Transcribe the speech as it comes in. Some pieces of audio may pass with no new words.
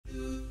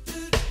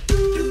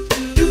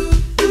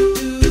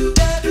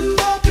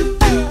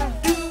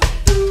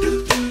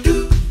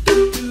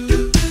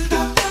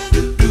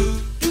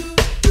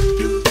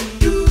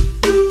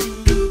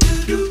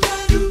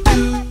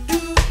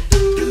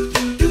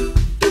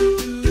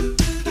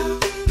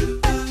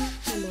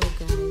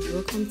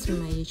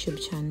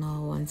YouTube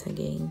channel once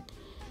again.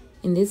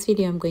 In this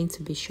video I'm going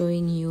to be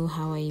showing you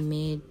how I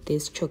made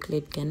this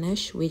chocolate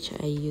ganache which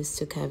I used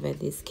to cover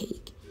this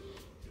cake.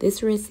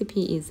 This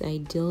recipe is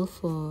ideal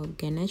for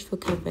ganache for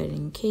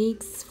covering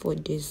cakes, for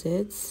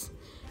desserts,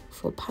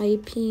 for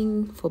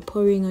piping, for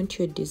pouring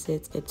onto your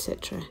desserts,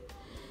 etc.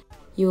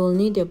 You will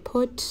need a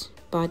pot,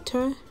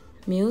 butter,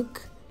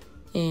 milk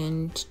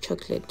and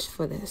chocolate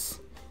for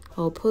this.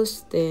 I'll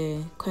post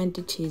the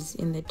quantities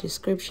in the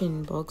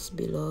description box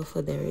below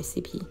for the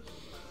recipe.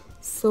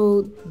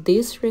 So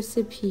this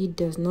recipe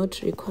does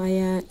not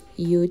require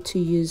you to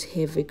use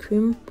heavy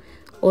cream.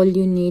 All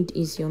you need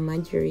is your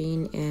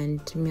margarine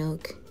and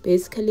milk.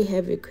 Basically,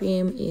 heavy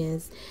cream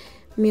is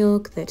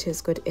milk that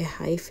has got a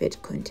high fat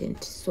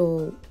content.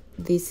 So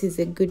this is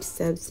a good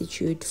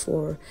substitute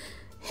for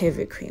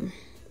heavy cream.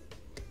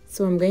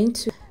 So I'm going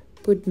to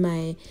put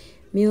my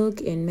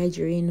milk and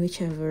margarine,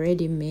 which I've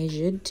already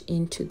measured,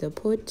 into the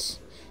pot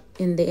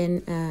and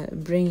then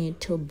bring it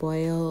to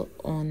boil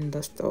on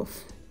the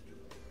stove.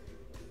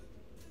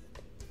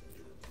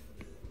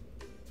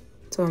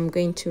 So I'm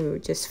going to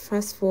just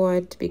fast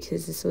forward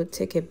because this will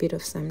take a bit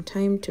of some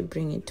time to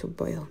bring it to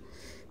boil.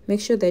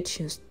 Make sure that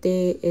you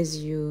stir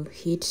as you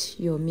heat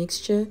your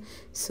mixture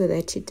so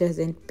that it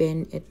doesn't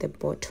burn at the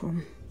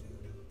bottom.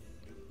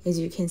 As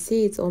you can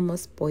see, it's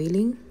almost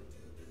boiling.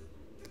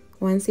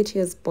 Once it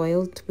has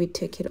boiled, we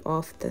take it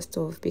off the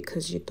stove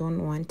because you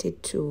don't want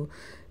it to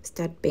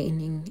start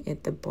burning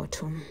at the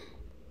bottom.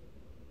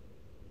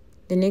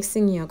 The next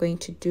thing you're going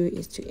to do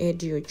is to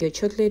add your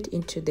chocolate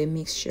into the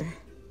mixture.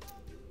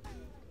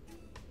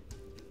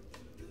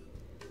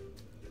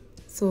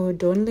 So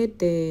don't let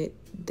the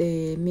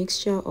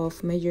mixture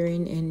of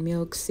margarine and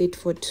milk sit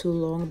for too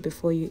long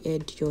before you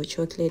add your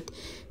chocolate,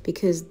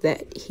 because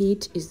that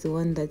heat is the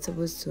one that's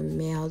supposed to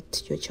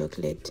melt your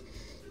chocolate.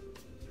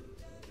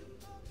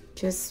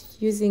 Just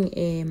using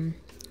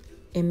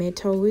a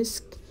metal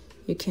whisk,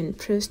 you can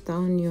press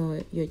down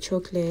your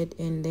chocolate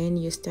and then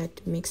you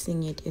start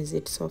mixing it as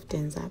it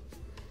softens up.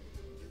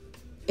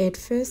 At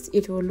first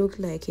it will look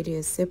like it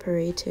is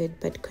separated,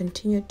 but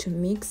continue to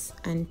mix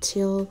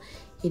until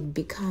it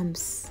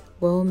becomes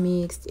well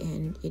mixed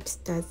and it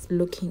starts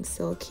looking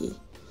silky.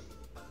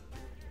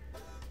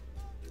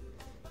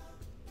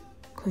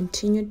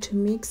 Continue to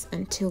mix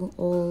until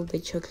all the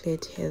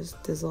chocolate has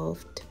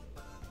dissolved.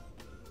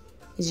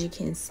 As you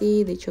can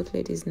see, the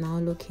chocolate is now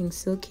looking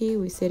silky.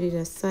 We set it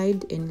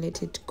aside and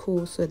let it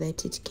cool so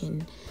that it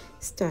can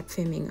start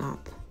firming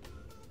up.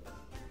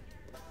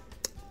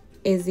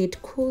 As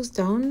it cools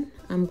down,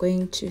 I'm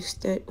going to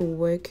start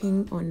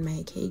working on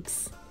my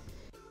cakes.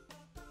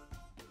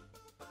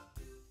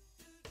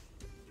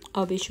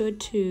 I'll be sure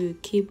to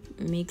keep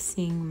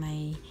mixing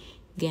my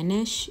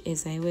ganache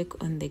as I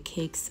work on the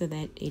cake so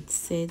that it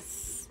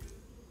sets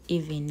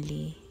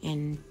evenly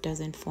and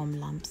doesn't form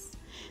lumps.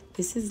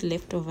 This is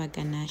leftover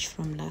ganache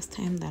from last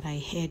time that I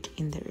had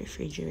in the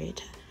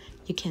refrigerator.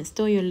 You can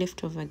store your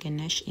leftover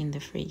ganache in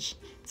the fridge.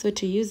 So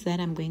to use that,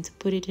 I'm going to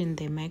put it in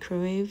the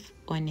microwave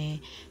on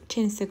a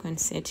 10-second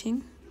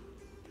setting.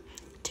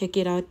 Take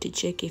it out to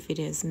check if it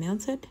has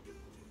melted.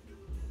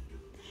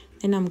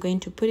 Then I'm going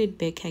to put it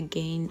back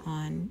again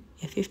on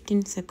a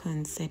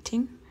 15-second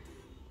setting.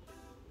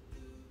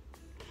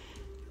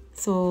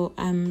 So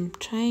I'm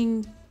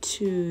trying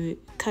to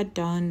cut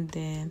down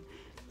the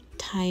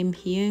time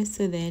here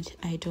so that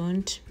I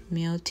don't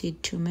melt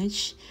it too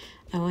much.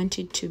 I want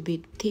it to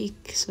be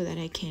thick so that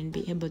I can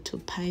be able to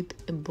pipe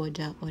a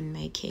border on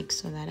my cake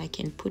so that I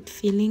can put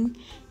filling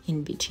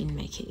in between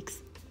my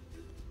cakes.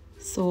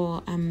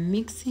 So I'm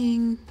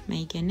mixing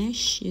my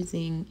ganache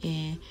using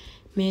a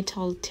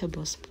metal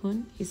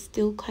tablespoon. It's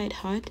still quite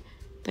hard,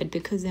 but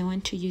because I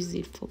want to use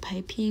it for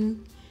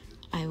piping,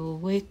 I will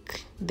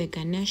work the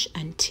ganache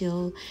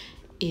until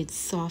it's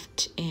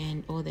soft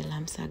and all the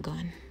lumps are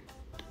gone.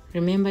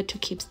 Remember to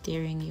keep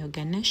stirring your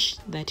ganache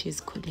that is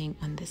cooling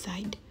on the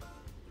side.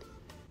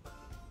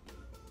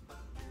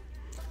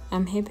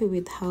 I'm happy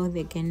with how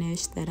the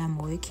ganache that I'm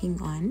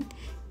working on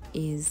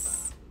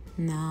is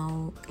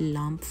now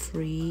lump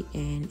free,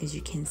 and as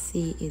you can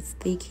see, it's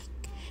thick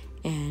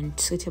and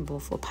suitable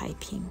for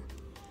piping.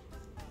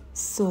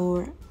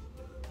 So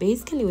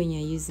basically, when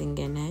you're using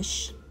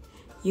ganache,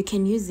 you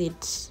can use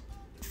it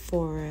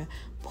for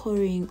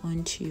pouring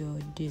onto your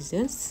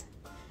desserts.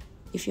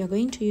 If you're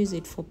going to use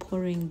it for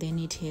pouring, then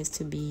it has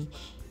to be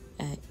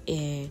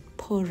a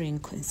pouring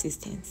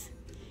consistency.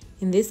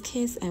 In this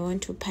case, I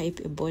want to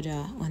pipe a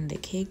border on the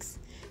cakes,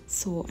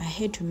 so I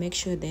had to make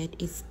sure that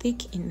it's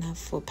thick enough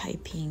for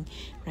piping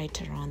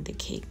right around the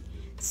cake.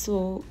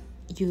 So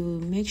you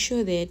make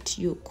sure that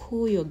you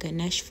cool your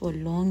ganache for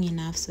long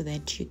enough so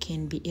that you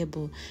can be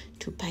able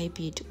to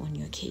pipe it on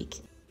your cake.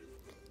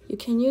 You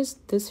can use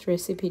this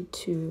recipe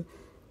to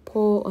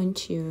pour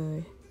onto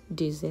your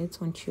desserts,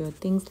 onto your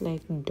things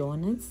like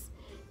donuts,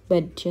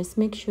 but just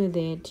make sure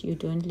that you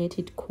don't let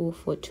it cool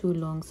for too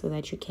long so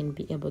that you can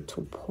be able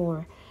to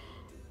pour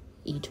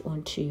it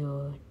onto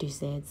your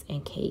desserts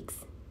and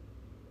cakes.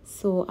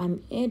 So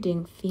I'm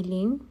adding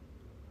filling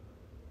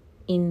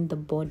in the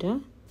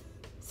border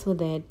so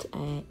that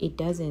it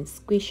doesn't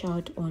squish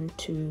out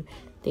onto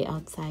the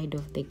outside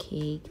of the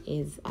cake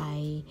as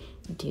I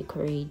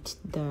decorate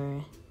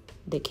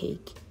the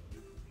cake.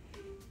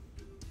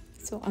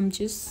 So I'm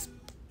just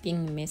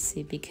being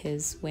messy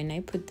because when I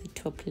put the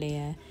top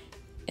layer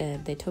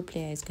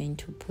is going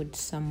to put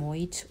some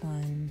weight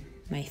on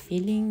my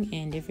filling,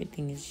 and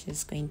everything is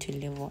just going to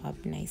level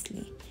up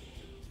nicely.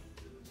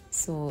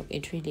 So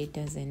it really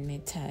doesn't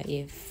matter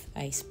if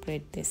I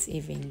spread this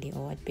evenly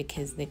or what,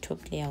 because the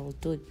top layer will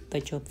do the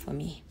job for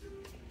me.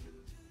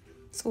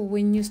 So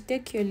when you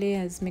stack your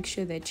layers, make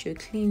sure that you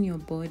clean your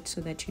board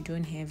so that you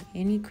don't have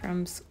any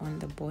crumbs on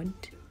the board.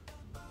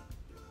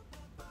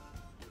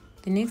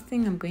 The next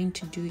thing I'm going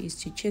to do is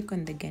to check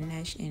on the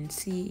ganache and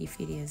see if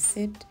it is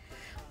set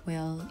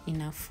well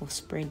enough for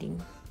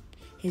spreading.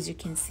 As you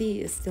can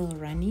see, it's still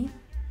runny.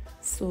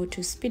 So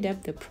to speed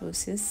up the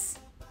process,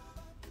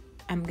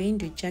 I'm going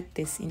to jack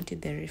this into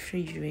the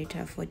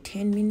refrigerator for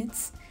 10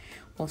 minutes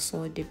or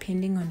so,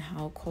 depending on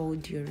how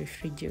cold your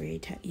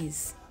refrigerator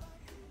is.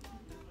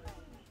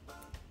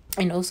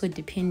 And also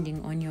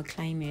depending on your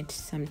climate,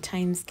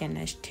 sometimes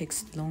ganache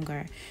takes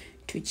longer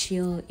to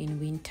chill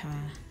in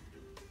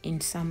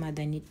summer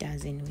than it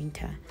does in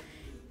winter.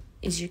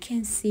 As you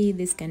can see,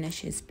 this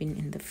ganache has been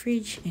in the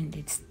fridge and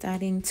it's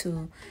starting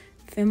to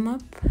firm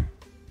up.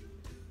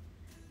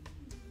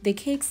 The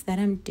cakes that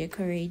I'm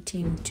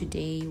decorating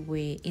today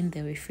were in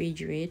the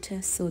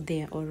refrigerator, so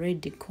they are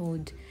already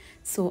cold.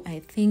 So I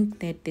think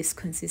that this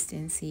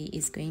consistency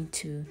is going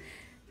to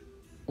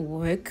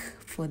work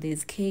for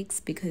these cakes,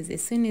 because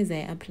as soon as I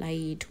apply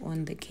it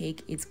on the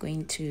cake, it's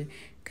going to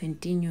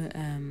continue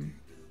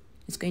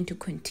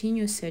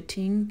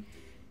setting,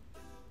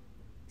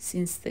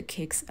 since the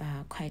cakes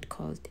are quite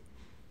cold.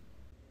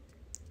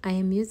 I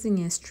am using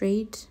a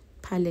straight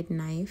palette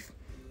knife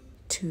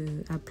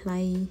to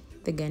apply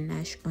the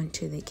ganache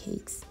onto the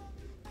cakes.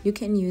 You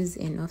can use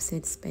an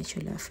offset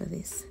spatula for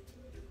this.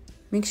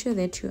 Make sure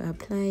that you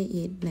apply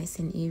it nice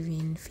and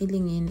even,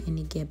 filling in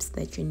any gaps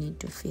that you need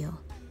to fill.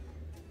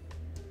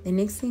 The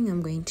next thing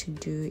I'm going to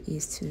do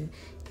is to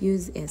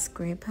use a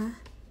scraper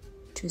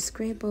to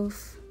scrape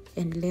off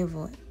and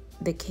level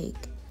the cake.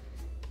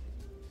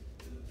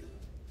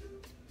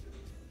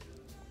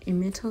 A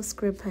metal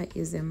scraper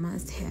is a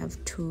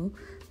must-have tool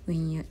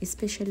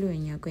especially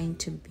when you're going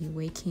to be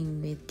working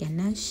with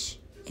ganache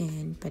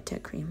and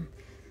buttercream.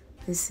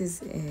 This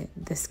is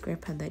the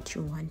scraper that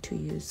you want to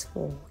use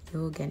for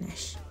your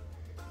ganache.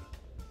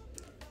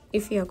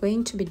 If you're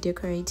going to be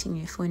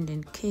decorating a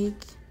fondant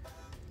cake,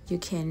 you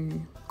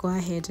can go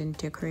ahead and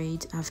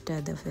decorate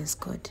after the first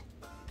coat.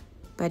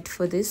 But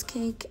for this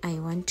cake, I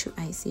want to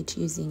ice it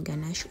using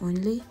ganache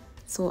only,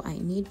 so I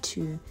need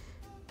to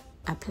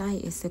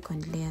apply a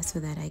second layer so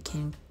that I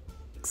can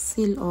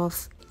seal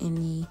off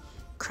any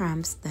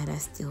crumbs that are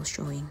still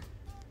showing.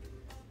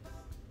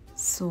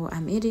 So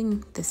I'm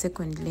adding the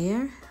second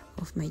layer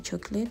of my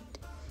chocolate.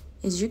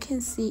 As you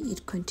can see,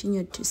 it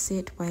continued to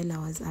set while I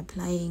was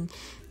applying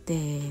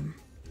the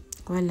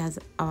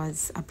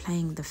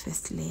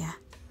first layer.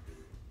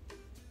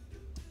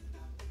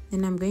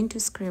 Then I'm going to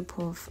scrape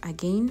off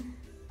again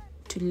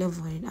to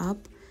level it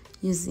up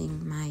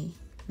using my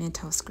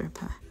metal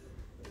scraper.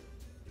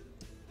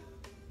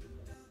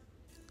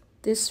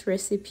 This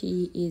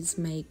recipe is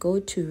my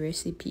go-to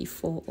recipe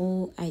for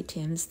all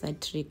items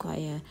that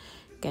require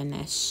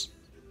ganache.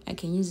 I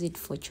can use it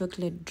for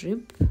chocolate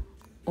drip.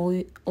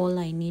 All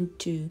I need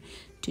to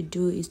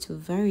do is to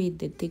vary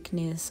the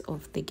thickness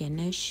of the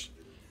ganache.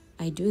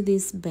 I do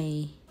this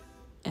by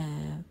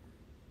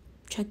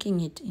chucking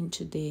it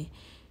into the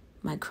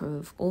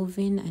microwave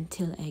oven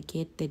until I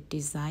get the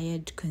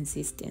desired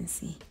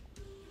consistency.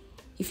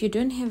 If you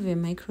don't have a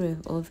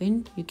microwave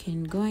oven, you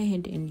can go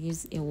ahead and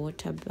use a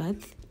water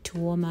bath to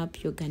warm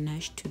up your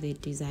ganache to the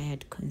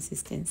desired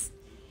consistency.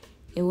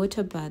 A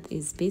water bath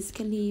is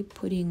basically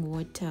putting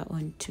water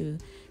onto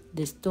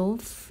the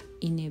stove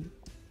in a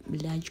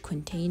large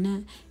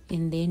container,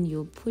 and then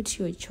you put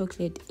your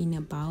chocolate in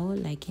a bowl,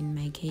 like in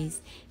my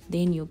case.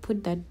 Then you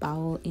put that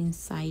bowl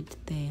inside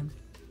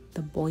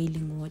the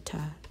boiling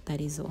water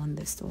that is on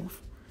the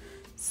stove.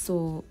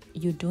 So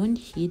you don't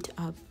heat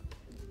up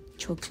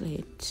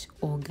chocolate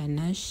or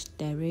ganache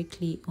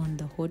directly on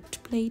the hot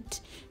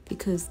plate,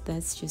 because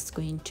that's just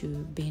going to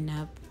burn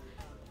up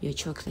your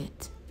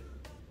chocolate.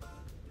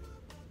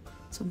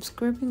 So I'm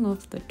scraping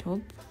off the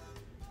top,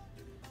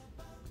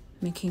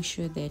 making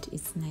sure that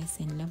it's nice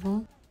and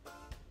level.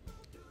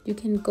 You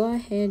can go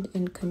ahead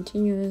and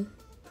continue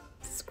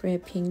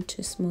scraping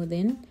to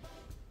smoothen,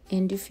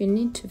 and if you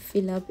need to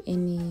fill up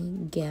any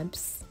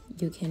gaps,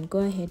 you can go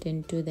ahead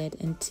and do that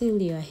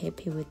until you are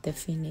happy with the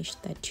finish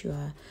that you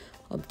are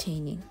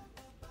obtaining.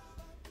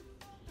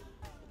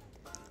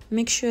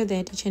 Make sure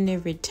that each and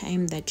every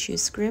time that you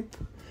scrape,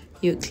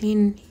 you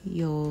clean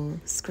your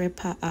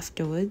scraper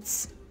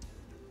afterwards.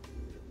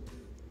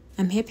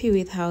 I'm happy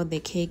with how the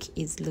cake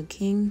is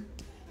looking.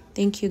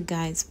 Thank you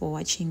guys for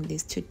watching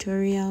this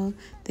tutorial.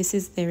 This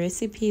is the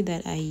recipe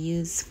that I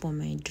use for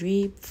my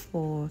drip,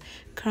 for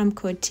crumb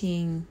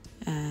coating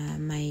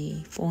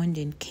my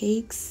fondant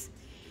cakes.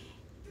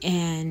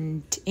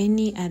 and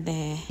any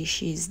other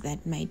dishes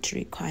that might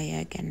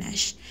require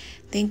ganache.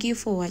 Thank you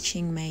for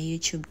watching my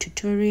YouTube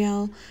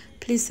tutorial.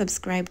 Please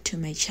subscribe to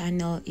my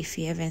channel if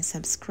you haven't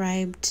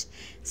subscribed.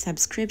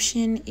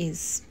 Subscription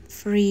is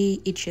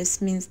free. It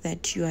just means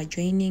that you are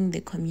joining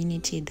the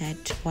community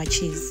that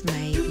watches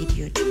my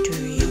video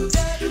tutorials.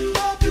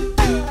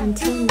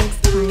 Until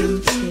next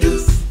time.